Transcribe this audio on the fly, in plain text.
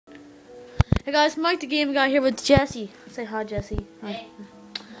Hey guys, Mike the Game Guy here with Jesse. Say hi, Jesse. Hi. Hey.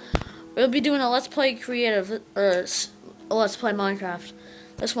 We'll be doing a Let's Play Creative, a Let's Play Minecraft.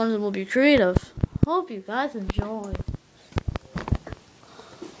 This one will be creative. Hope you guys enjoy.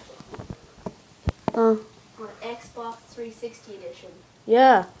 On Xbox 360 edition.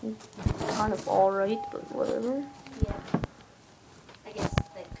 Yeah, kind of alright, but whatever. Yeah. I guess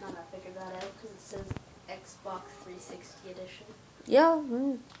they kind of figured that out because it says Xbox 360 edition. Yeah,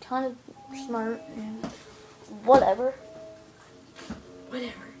 kind of smart. Yeah. Whatever.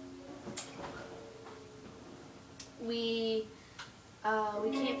 We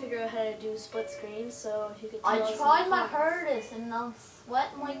can't figure out how to do split screen, so if you could tell us I in tried the my comments. hardest and I'm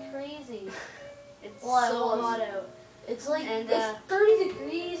sweating like crazy. It's Well, I so was. hot out. It's like And, it's 30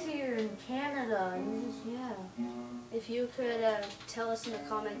 degrees here in Canada. And it's just, yeah. If you could tell us in the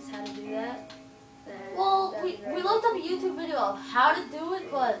comments how to do that, then Well, that'd we be very looked up a YouTube video of how to do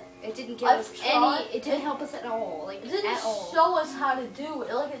it, but It didn't give I've us tried. any. It didn't help us at all. Like it didn't at all. show us how to do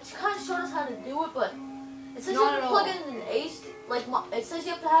it. Like it kind of showed us how to do it, but it says Not you have at to plug all. in an HD. Like it says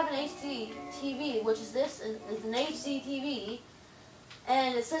you have to have an HD TV, which is this is an HD TV,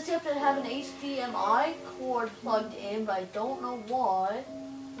 and it says you have to have an HDMI cord plugged in, but I don't know why.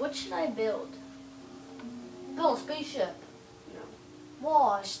 What should I build? Build a spaceship. No.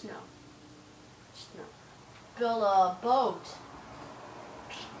 Why? Just no. Just no. Build a boat.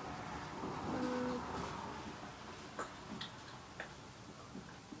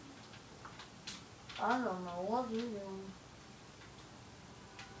 I don't know what you doing.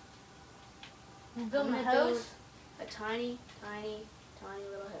 You building a I'm gonna build house? a tiny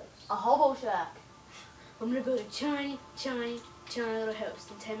little house. A hobo shack. I'm gonna build a tiny little house.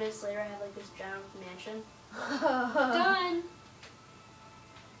 And 10 minutes later, I have like this giant mansion. Done.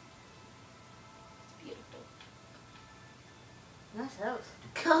 It's beautiful. Nice house.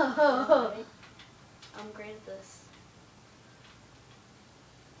 Right? I'm great at this.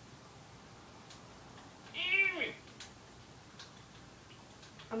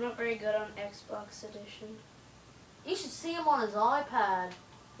 I'm not very good on Xbox edition. You should see him on his iPad.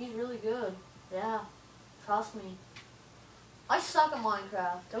 He's really good. Yeah. Trust me. I suck at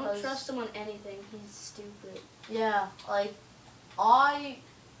Minecraft. Don't 'cause- trust him on anything. He's stupid. Yeah, like, I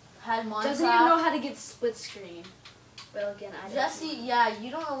had Minecraft. Doesn't even know how to get split screen. Well, again, I don't Jesse, know. yeah,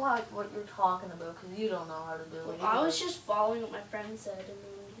 you don't know what you're talking about because you don't know how to do it. Well, I was just following what my friend said, and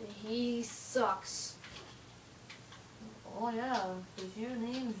then he sucks. Oh yeah, because your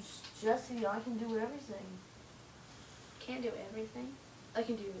name's Jesse, I can do everything. Can't do everything. I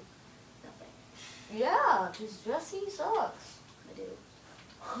can do nothing. Yeah, because Jesse sucks. I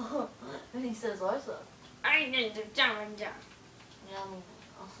do. And he says I suck. I need to down. Yeah, I mean,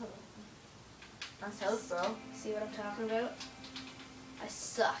 nice house, bro. See what I'm talking about? I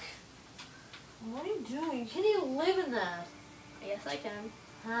suck. What are you doing? You can't even live in that. Yes, I can.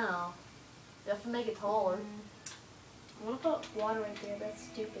 How? You have to make it taller. I want to put water right there. That's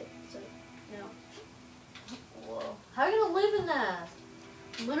stupid. So, no. Whoa. How are you gonna live in that?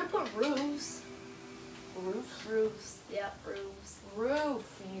 I'm gonna put roofs. Roofs? Roofs. Yeah, roofs.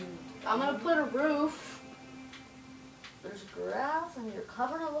 Roof, you. I'm gonna put a roof. There's grass and you're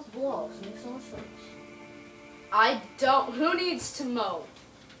covering it with blocks. Makes no sense. I don't. Who needs to mow?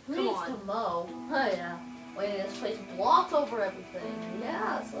 Who Come needs on. to mow? Oh yeah. Wait, this place blocks over everything.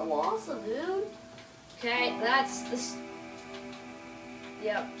 Yeah, it's so awesome, dude. Okay, that's this.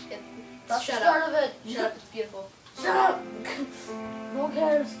 Yep. That's Shut the start up. of it. Shut up. It's beautiful. Shut up. No one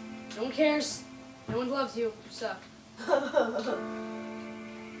cares. No one cares. No one loves you. You suck.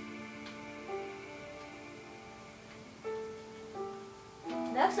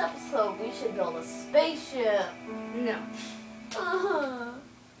 Next episode, we should build a spaceship. No. Uh-huh.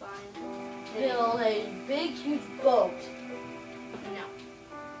 Fine. Build a big, huge boat. No.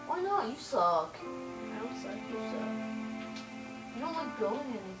 Why not? You suck. I don't suck. You suck. You don't like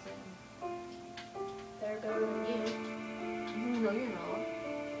building anything. They're better than you. No, you're not.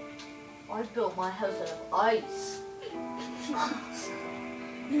 I built my house out of ice.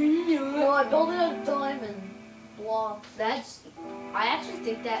 No, I built it out of diamond blocks. That's. I actually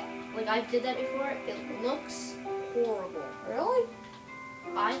think that. Like I did that before. It looks horrible. Really?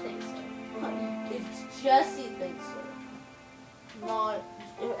 I think so. If Jesse thinks so. Not.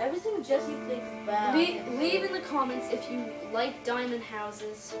 If everything Jesse thinks is bad. Leave in the comments if you like diamond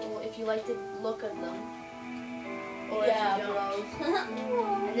houses or if you like the look of them. Or Yeah, if you don't.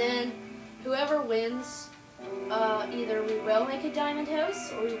 bros. And then whoever wins, either we will make a diamond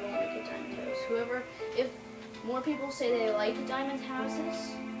house or we won't make a diamond house. Whoever, if more people say they like diamond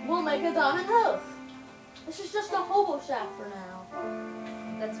houses, We'll make a diamond house. This is just a hobo shack for now.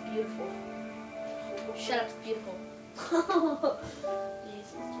 that's beautiful. Shut up, it's beautiful.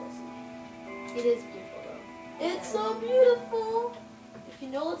 Jesus, Jesse. It is beautiful though. It's so beautiful. If you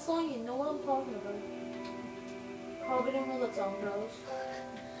know that song, you know what I'm talking about. Probably don't know that song, Rose.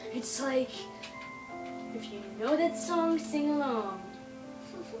 It's like, if you know that song, sing along.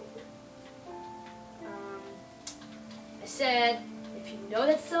 I said, if you know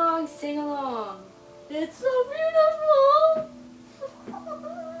that song, sing along. It's so beautiful.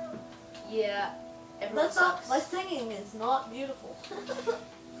 Yeah, everyone That's not, sucks. my singing is not beautiful.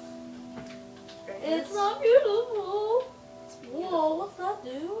 Right, It's not beautiful. It's beautiful. Whoa, what's that,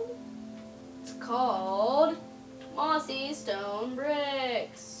 dude? It's called Mossy Stone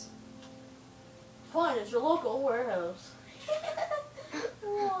Bricks. Fine, it's your local warehouse.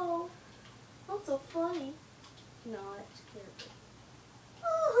 Whoa, that's so funny. No, it's terrible.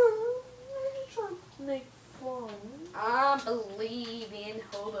 I'm just trying to make fun. I believe in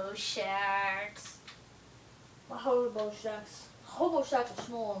hobo shacks. Hobo shacks. Hobo shacks are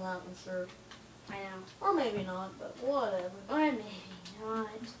small on that, I'm sure. I know. Or maybe not, but whatever. Or maybe not.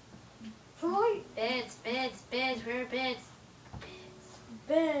 For my Beds, beds, beds, where are beds? Beds.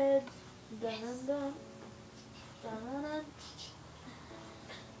 bed. Dun, dun, dun. Dun, dun, dun.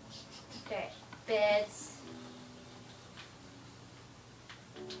 Okay, beds.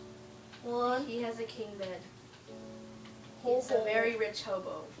 One. He has a king bed. He's a very rich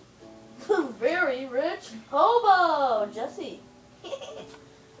hobo. Very rich hobo, Jesse.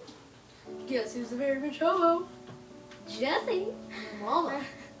 Yes, he's a very rich hobo. Jesse. Mama.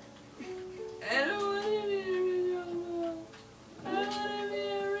 I don't want to be a rich hobo. I want to be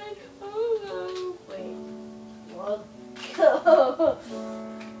a rich hobo. Wait. What?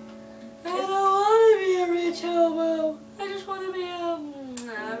 I don't want to be a rich hobo. I just want to be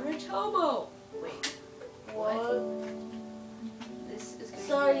a rich hobo. Wait. What? This is going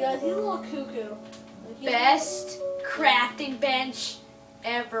Sorry, to be guys. He's a little cuckoo. best crafting bench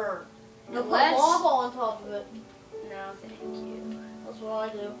ever. No, put Let's- lava on top of it. No, thank you. That's what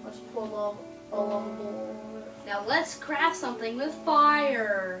I do. I just pour lava, a lava bowl over it. Now let's craft something with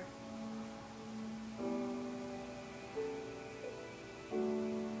fire.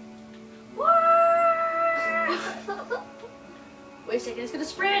 Wait a second, it's gonna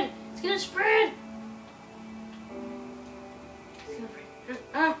spread! It's gonna spread! It's gonna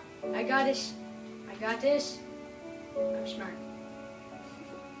spread. I got this. I got this. I'm smart.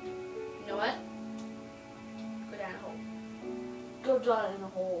 You know what? Go down a hole. Go down in a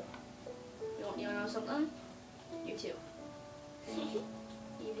hole. You wanna know something? You too. Even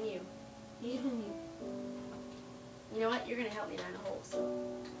you. Even you. You know what? You're gonna help me down a hole, so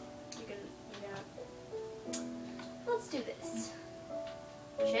you're gonna. Let's do this.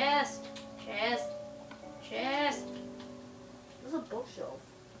 Chest, chest, chest. There's a bookshelf.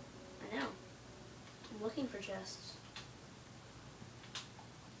 I know. I'm looking for chests.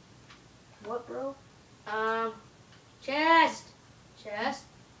 What, bro? Chest, chest,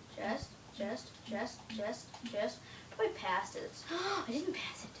 chest, chest, chest, chest, chest. Probably passed it. I didn't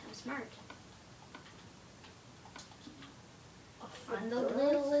pass it. I'm smart. I'm the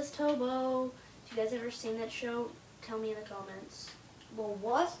littlest hobo. If you guys ever seen that show, tell me in the comments. The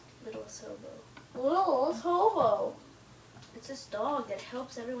what? Littlest hobo. Littlest hobo. It's this dog that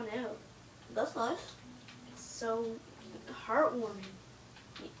helps everyone out. That's nice. It's so heartwarming.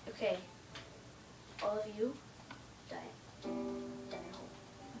 Okay. All of you, die. Die in a hole.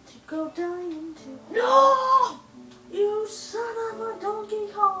 To go down into. No! You son of a Donkey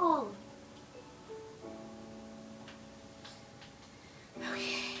Kong!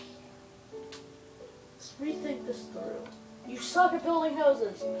 Okay. Let's rethink this through. You suck at building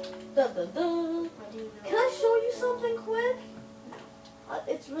houses. Dun dun dun. I do know. Can I show you something quick?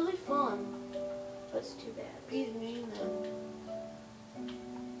 It's really fun. That's too bad. Be mean then.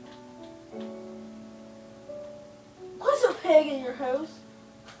 Why's a pig in your house?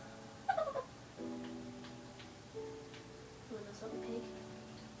 You wanna know something, pig?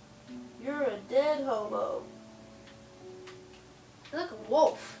 You're a dead hobo. You're like a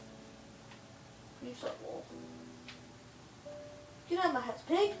wolf. You suck, wolf. Get out of my house,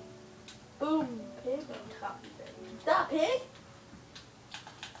 pig. Boom, pig. On top of it. That pig.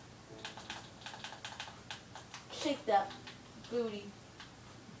 Shake that booty.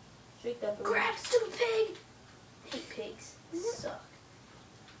 Shake that booty. Grab, stupid pig! I hate pigs. They suck.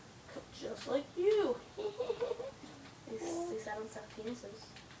 Just like you. At least I don't suck penises.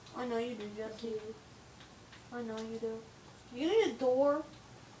 I know you do, Jesse. I know you do. You need a door.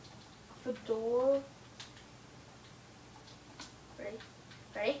 A door. Ready?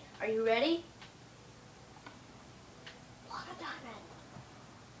 Ready? Are you ready? Block a diamond.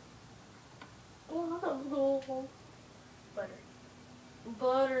 Block Let's go home. Butter.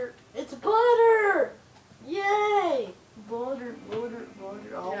 Butter. It's butter! Yay! Butter, butter,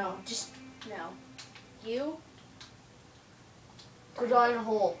 butter. Oh. No, just no. You? Go die in a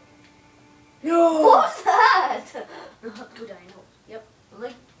hole. No! What was that? Go die in a hole. Yep.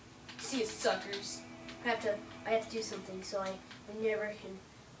 Like, See you suckers. I have to do something so I never can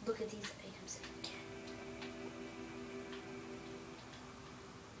look at these items again.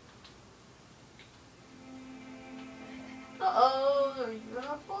 uh-oh, they're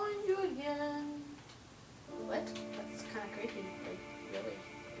gonna find you again. What? That's kind of creepy. Like, really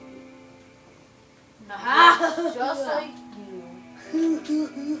creepy. Just like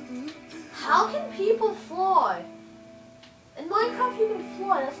you. How can people fly? In Minecraft you can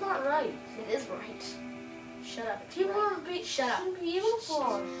fly, that's not right. It is right. Shut up. It's People right. shouldn't be able to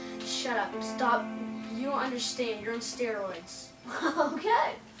fly. Shut up. Stop. You don't understand. You're on steroids.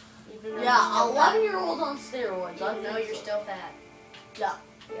 Okay. Even though Yeah, you're still fat. 11-year-old on steroids. Even though you're still fat. Yeah.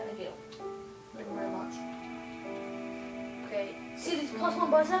 Yeah, thank you. Thank you very much. Okay. See these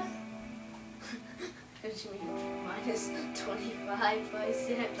 +1 biceps? What you mean? Minus 25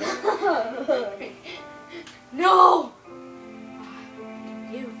 biceps. No!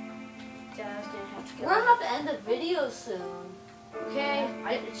 You. Dad, I was gonna have to We're go. gonna have to end the video soon. Okay,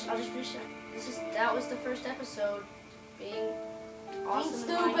 I'll just finish it. That was the first episode. Being awesome. in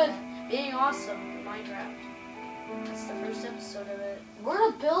stupid. Minecraft. Being awesome in Minecraft. That's the first episode of it. We're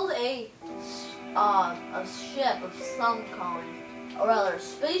gonna build a ship of some kind, or rather a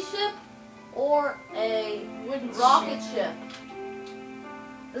spaceship or a Wooden rocket ship.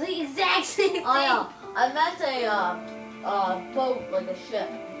 The exact same thing. I know. I meant a boat, like a ship,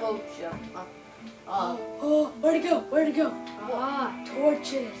 boat ship. Oh, where'd it go? Where'd it go? Ah,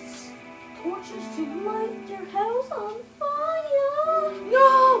 torches. Torches to light your house on fire.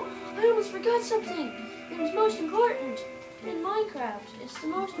 No! I almost forgot something. It was most important in Minecraft. It's the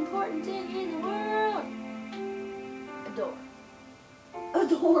most important thing in the world. A door.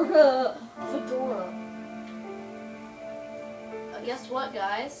 Fedora. Guess what,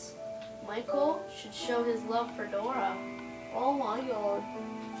 guys? Michael should show his love for Dora. Oh my god.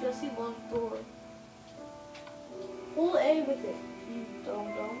 Jesse loves Dora. Hold A with it, you dumb.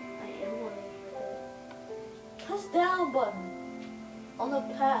 I am wanting with it. Press down button on the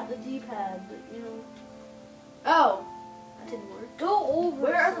D-pad, you know. Oh, that didn't work. Go over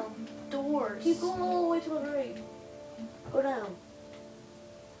Where are some. the doors? Keep going all the way to the right. Go down.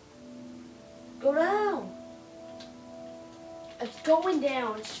 Go down. It's going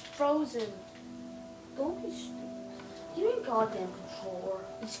down. It's frozen. Don't be stupid. Give me a goddamn controller.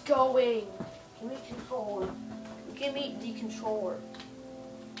 It's going. Give me a controller. Give me the controller.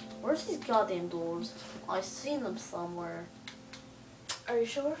 Where's these goddamn doors? I've seen them somewhere. Are you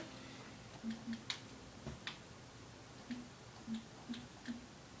sure?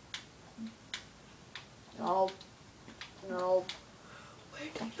 Nope. Nope. Where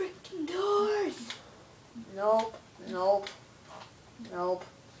are the freaking doors? Nope. Nope. Nope.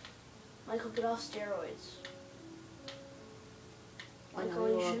 Michael, get off steroids. I know Michael,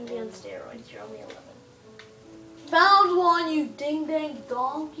 you you shouldn't be are. on steroids. You're only 11. Found one, you ding dang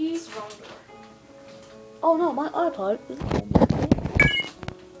donkey. It's the wrong door. Oh no, my iPod is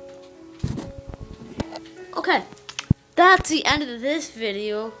okay. That's the end of this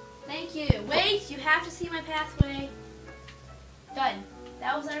video. Thank you. Wait, you have to see my pathway. Done.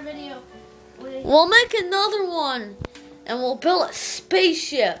 That was our video. We'll make another one and we'll build a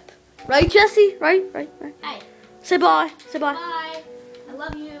spaceship. Right, Jesse? Right? Hey. Say bye. Say bye. Bye. I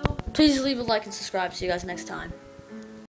love you. Please leave a like and subscribe. See you guys next time.